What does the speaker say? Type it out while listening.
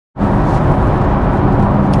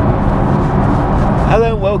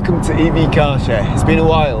and welcome to EV Car Share. It's been a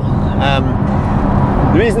while.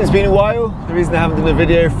 The reason it's been a while, the reason I haven't done a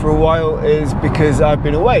video for a while is because I've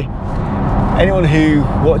been away. Anyone who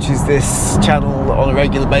watches this channel on a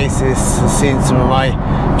regular basis has seen some of my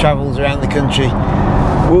travels around the country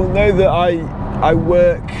will know that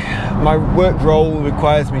my work role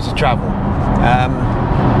requires me to travel.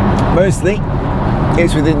 Mostly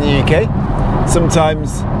it's within the UK,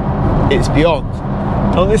 sometimes it's beyond.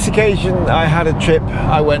 On this occasion I had a trip.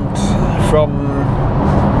 I went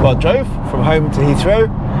drove from home to Heathrow,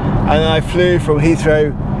 and I flew from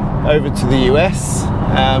Heathrow over to the US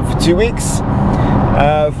for 2 weeks.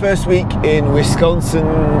 First week in Wisconsin,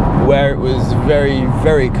 where it was very,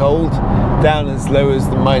 very cold, down as low as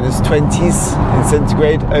the -20s in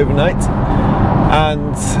centigrade overnight,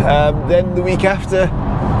 and then the week after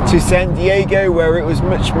to San Diego, where it was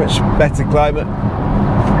much, much better climate,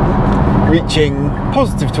 reaching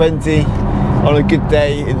 +20 on a good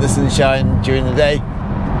day in the sunshine during the day.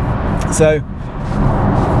 So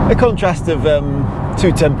a contrast of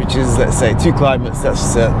two temperatures, let's say, two climates, that's for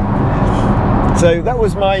certain. So that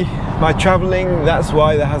was my travelling. That's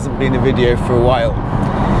why there hasn't been a video for a while.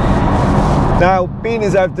 Now, being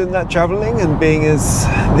as I've done that travelling, and being as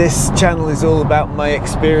this channel is all about my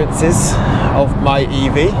experiences of my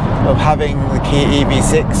EV, of having the Kia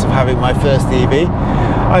EV6, of having my first EV,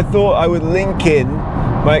 I thought I would link in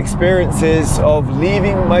my experiences of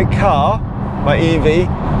leaving my car, my EV,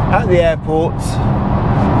 at the airport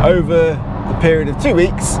over the period of 2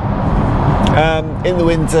 weeks in the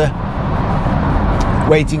winter,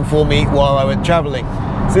 waiting for me while I went travelling.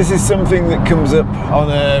 So this is something that comes up on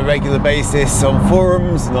a regular basis on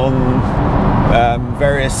forums and on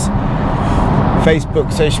various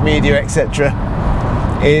Facebook, social media, etc.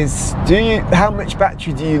 Is how much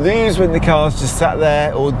battery do you lose when the car's just sat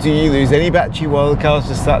there, or do you lose any battery while the car's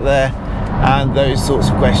just sat there, and those sorts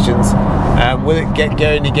of questions. Will it get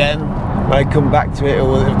going again when I come back to it, or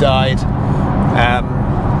will it have died,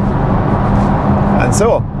 and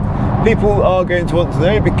so on. People are going to want to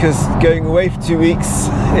know, because going away for 2 weeks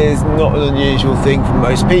is not an unusual thing for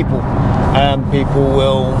most people. People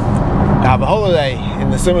will have a holiday in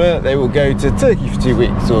the summer, they will go to Turkey for 2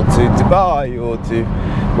 weeks, or to Dubai, or to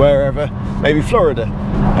wherever, maybe Florida.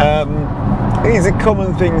 These are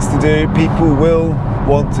common things to do. People will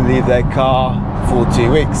want to leave their car for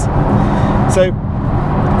 2 weeks. So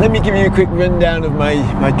let me give you a quick rundown of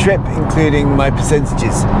my trip, including my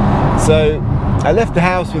percentages. So I left the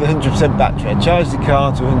house with 100% battery. I charged the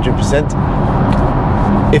car to 100%.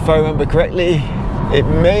 If I remember correctly, it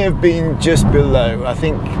may have been just below. I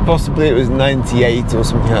think possibly it was 98 or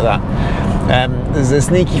something like that. There's a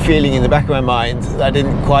sneaky feeling in the back of my mind that I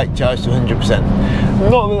didn't quite charge to 100%.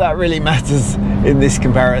 Not that that really matters in this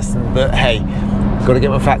comparison, but hey, got to get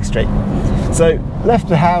my facts straight. So left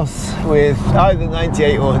the house with either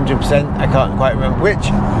 98 or 100%, I can't quite remember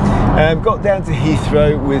which. Got down to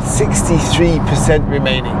Heathrow with 63%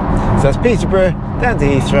 remaining. So that's Peterborough down to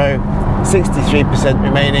Heathrow, 63%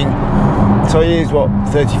 remaining. So I used, what,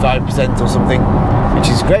 35% or something, which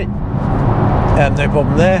is great. No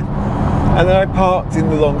problem there. And then I parked in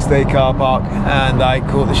the long stay car park, and I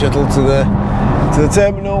caught the shuttle to the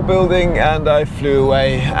terminal building, and I flew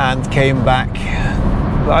away and came back.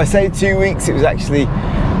 I say 2 weeks, it was actually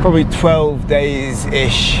probably 12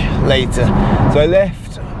 days-ish later. So I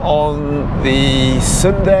left on the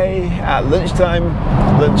Sunday at lunchtime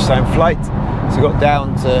flight. So I got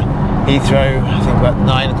down to Heathrow, I think about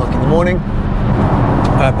 9 o'clock in the morning.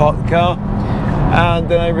 I parked the car, and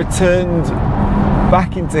then I returned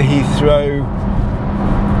back into Heathrow,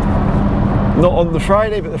 not on the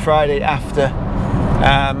Friday, but the Friday after.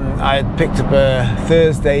 I had picked up a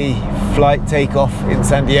Thursday flight takeoff in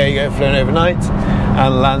San Diego, flown overnight,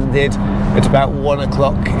 and landed at about 1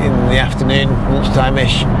 o'clock in the afternoon,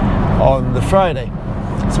 lunchtime-ish, on the Friday.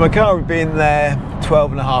 So my car had been there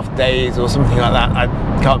 12.5 days or something like that. I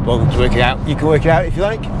can't bother to work it out. You can work it out if you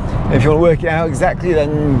like. If you want to work it out exactly,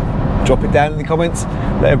 then drop it down in the comments,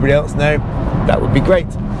 let everybody else know. That would be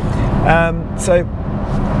great. So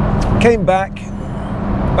came back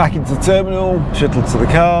into the terminal, shuttled to the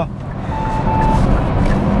car.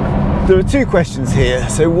 There are two questions here.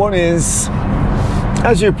 So one is,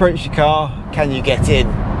 as you approach your car, can you get in?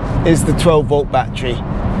 Is the 12-volt battery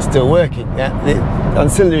still working? Yeah? The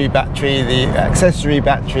ancillary battery, the accessory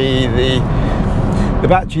battery, the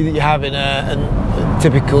battery that you have in a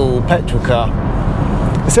typical petrol car.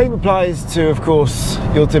 The same applies to, of course,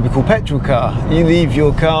 your typical petrol car. You leave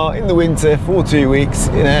your car in the winter for 2 weeks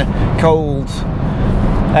in a cold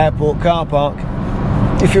airport car park,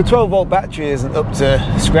 If your 12 volt battery isn't up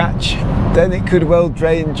to scratch, then it could well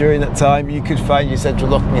drain during that time. You could find your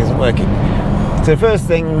central locking isn't working. So first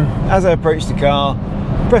thing, as I approached the car,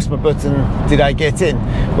 press my button, did I get in?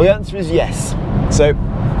 Well, the answer is yes. So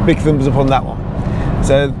big thumbs up on that one.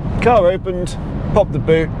 So car opened, popped the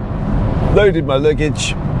boot, loaded my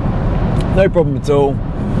luggage, no problem at all.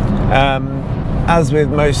 As with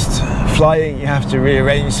most flying, you have to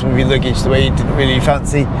rearrange some of your luggage the way you didn't really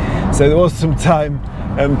fancy. So there was some time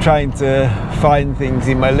trying to find things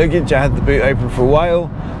in my luggage. I had the boot open for a while.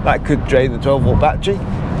 That could drain the 12 volt battery.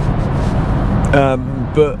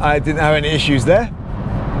 But I didn't have any issues there.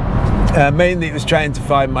 Mainly it was trying to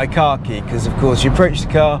find my car key, because of course you approach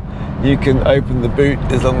the car, you can open the boot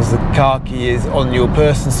as long as the car key is on your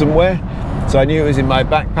person somewhere. So I knew it was in my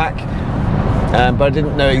backpack, but I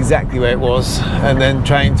didn't know exactly where it was, and then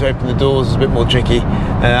trying to open the doors was a bit more tricky,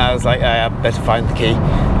 and I was like, I better find the key.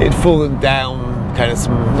 It had fallen down kind of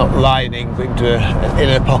some, not lining, but into an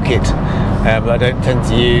inner pocket that I don't tend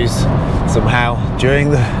to use somehow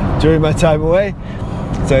during my time away.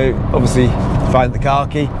 So obviously find the car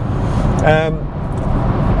key.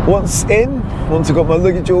 Once I got my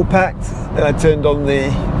luggage all packed, then I turned on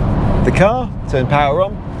the car, turned power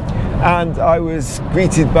on, and I was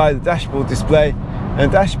greeted by the dashboard display,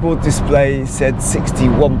 and the dashboard display said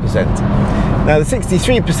 61%. Now the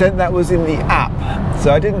 63%, that was in the app,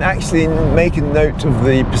 so I didn't actually make a note of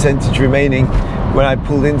the percentage remaining when I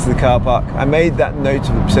pulled into the car park. I made that note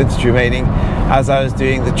of the percentage remaining as I was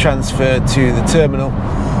doing the transfer to the terminal.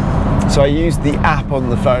 So I used the app on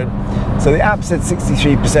the phone. So the app said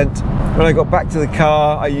 63%. When I got back to the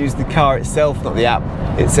car, I used the car itself, not the app.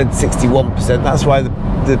 It said 61%. That's why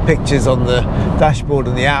the pictures on the dashboard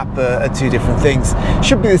and the app are two different things.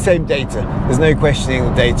 Should be the same data. There's no questioning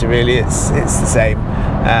the data really. It's the same.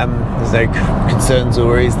 There's no concerns or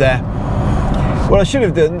worries there. What I should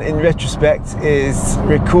have done in retrospect is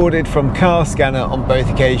recorded from car scanner on both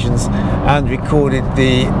occasions and recorded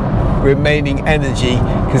the remaining energy,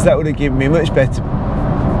 because that would have given me much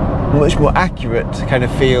more accurate kind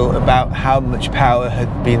of feel about how much power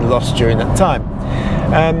had been lost during that time.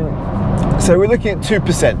 So we're looking at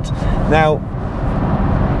 2%. Now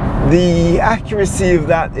the accuracy of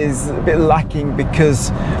that is a bit lacking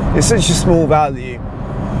because it's such a small value,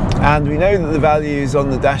 and we know that the values on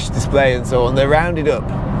the dash display and so on, they're rounded up.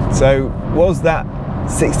 So was that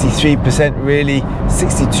 63% really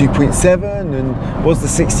 62.7, and was the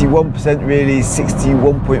 61% really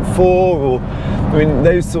 61.4? Or, I mean,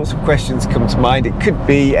 those sorts of questions come to mind. It could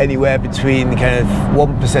be anywhere between kind of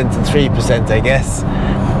 1% and 3%, I guess,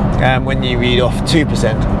 when you read off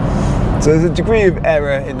 2%. So there's a degree of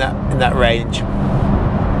error in that range.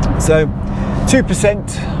 So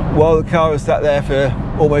 2% while the car was sat there for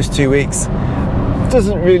almost 2 weeks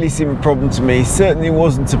doesn't really seem a problem to me. Certainly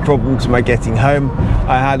wasn't a problem to my getting home.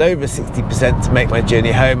 I had over 60% to make my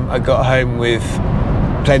journey home. I got home with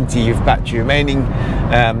plenty of battery remaining,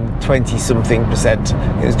 20 something percent.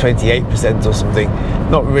 It was 28% or something.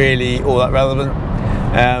 Not really all that relevant.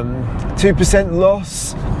 2%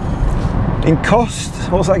 loss in cost.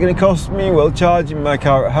 What's that going to cost me? Well, charging my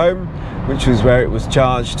car at home, which was where it was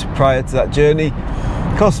charged prior to that journey,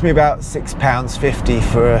 cost me about £6.50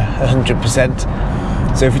 for 100%.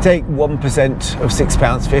 So if we take 1% of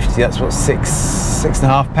 £6.50, that's what,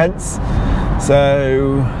 6.5 pence.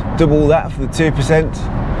 So double that for the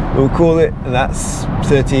 2%, we'll call it, and that's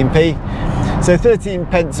 13p. So 13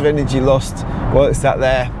 pence of energy lost while it's sat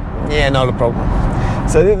there, yeah, not a problem.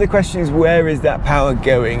 So the other question is, where is that power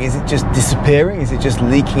going? Is it just disappearing? Is it just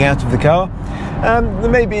leaking out of the car? There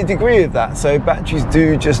may be a degree of that. So batteries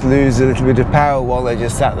do just lose a little bit of power while they're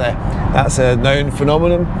just sat there. That's a known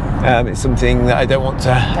phenomenon. It's something that I don't want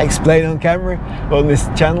to explain on camera on this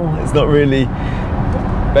channel. It's not really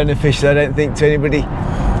beneficial, I don't think, to anybody.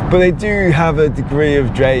 But they do have a degree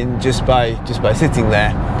of drain just by sitting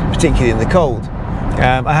there, particularly in the cold.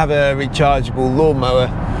 I have a rechargeable lawnmower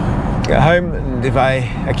at home, and if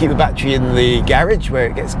I keep the battery in the garage where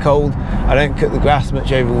it gets cold, I don't cut the grass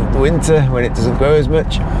much over the winter when it doesn't grow as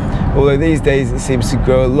much, although these days it seems to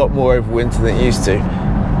grow a lot more over winter than it used to,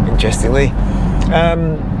 interestingly.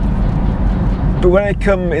 But when I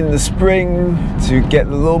come in the spring to get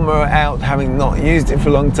the lawnmower out, having not used it for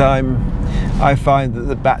a long time, I find that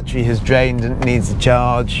the battery has drained and needs a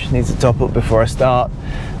charge, needs a top up before I start,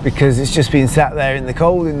 because it's just been sat there in the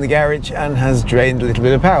cold in the garage and has drained a little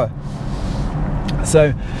bit of power.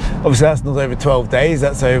 So obviously that's not over 12 days,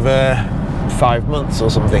 that's over 5 months or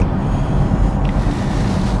something.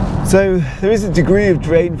 So there is a degree of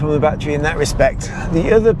drain from the battery in that respect.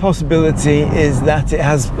 The other possibility is that it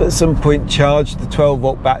has at some point charged the 12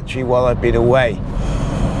 volt battery while I've been away.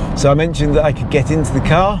 So I mentioned that I could get into the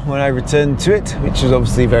car when I returned to it, which was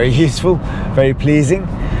obviously very useful, very pleasing.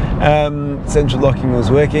 Central locking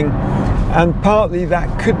was working, and partly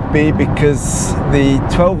that could be because the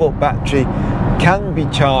 12-volt battery can be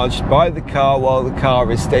charged by the car while the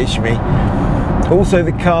car is stationary. Also,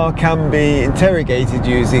 the car can be interrogated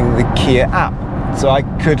using the Kia app. So I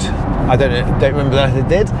don't remember that I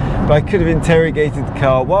did, but I could have interrogated the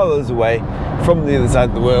car while I was away from the other side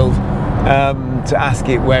of the world to ask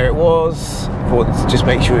it where it was, if I wanted to just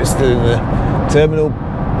make sure it's still in the terminal,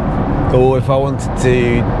 or if I wanted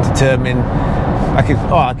to determine, I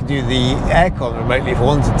could do the aircon remotely if I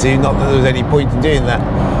wanted to, not that there was any point in doing that.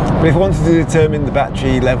 But if I wanted to determine the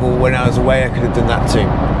battery level when I was away, I could have done that too.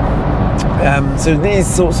 So these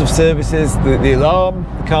sorts of services, the alarm,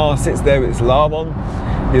 the car sits there with its alarm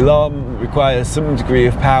on. The alarm requires some degree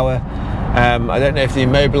of power. I don't know if the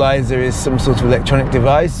immobiliser is some sort of electronic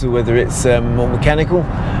device or whether it's more mechanical,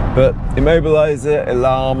 but immobiliser,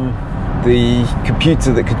 alarm, the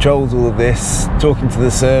computer that controls all of this, talking to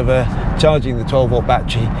the server, charging the 12-volt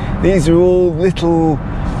battery, these are all little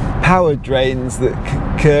power drains that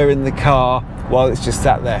occur in the car while it's just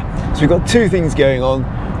sat there. So we've got two things going on.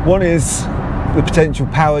 One is the potential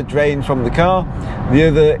power drain from the car, the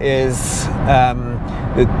other is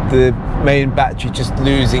the main battery just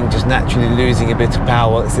naturally losing a bit of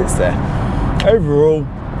power while it sits there. Overall,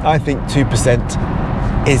 I think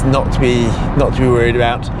 2% is not to be worried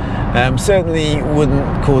about. Certainly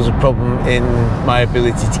wouldn't cause a problem in my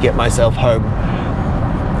ability to get myself home.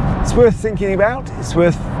 It's worth thinking about. It's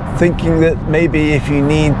worth thinking that maybe if you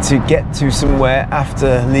need to get to somewhere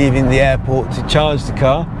after leaving the airport to charge the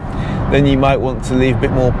car, then you might want to leave a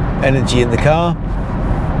bit more energy in the car.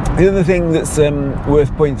 The other thing that's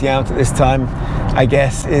worth pointing out at this time, I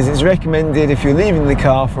guess, is it's recommended if you're leaving the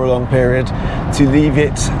car for a long period to leave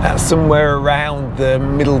it at somewhere around the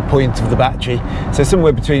middle point of the battery, so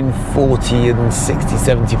somewhere between 40 and 60,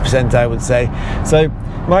 70% I would say. So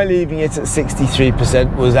my leaving it at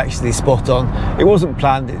 63% was actually spot on. It wasn't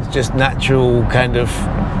planned, it's just natural kind of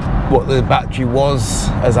what the battery was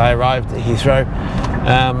as I arrived at Heathrow.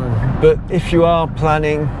 But if you are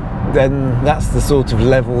planning, then that's the sort of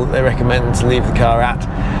level that they recommend to leave the car at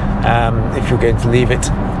if you're going to leave it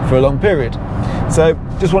for a long period. So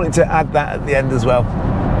just wanted to add that at the end as well.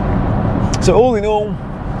 So all in all,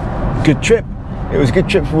 good trip. It was a good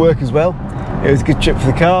trip for work as well. It was a good trip for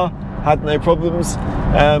the car, had no problems.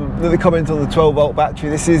 Another comment on the 12-volt battery.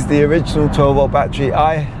 This is the original 12-volt battery.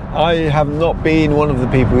 I have not been one of the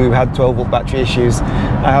people who had 12-volt battery issues.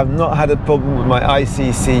 I have not had a problem with my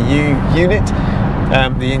ICCU unit,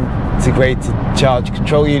 the integrated charge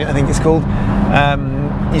control unit I think it's called.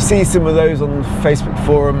 You see some of those on Facebook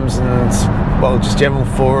forums and, well, just general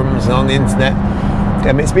forums and on the internet.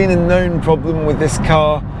 It's been a known problem with this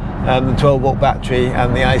car, the 12-volt battery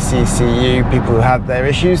and the ICCU, people who have their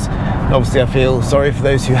issues. And obviously I feel sorry for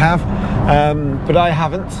those who have, but I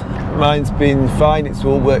haven't. Mine's been fine, it's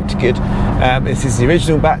all worked good. This is the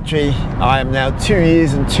original battery. I am now 2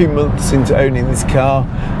 years and 2 months into owning this car,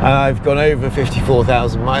 and I've gone over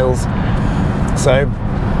 54,000 miles. So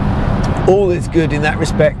all is good in that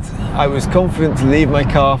respect. I was confident to leave my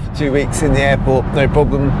car for 2 weeks in the airport, no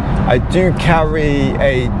problem. I do carry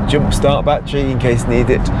a jump start battery in case need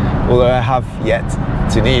it, although I have yet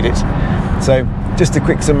to need it. So just a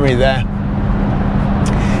quick summary there.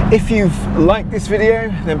 If you've liked this video,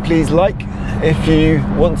 then please like. If you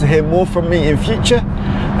want to hear more from me in future,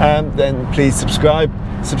 then please subscribe.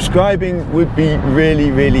 Subscribing would be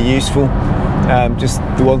really, really useful. Just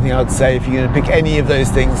the one thing I would say, if you're going to pick any of those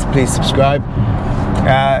things, please subscribe.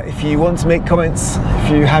 If you want to make comments,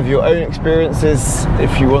 if you have your own experiences,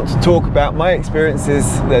 if you want to talk about my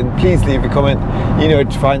experiences, then please leave a comment. You know where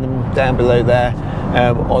to find them down below there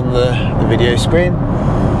on the video screen.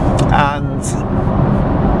 And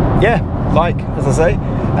yeah, like, as I say,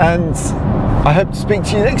 and I hope to speak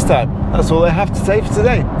to you next time. That's all I have to say for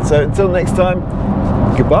today. So until next time,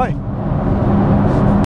 goodbye.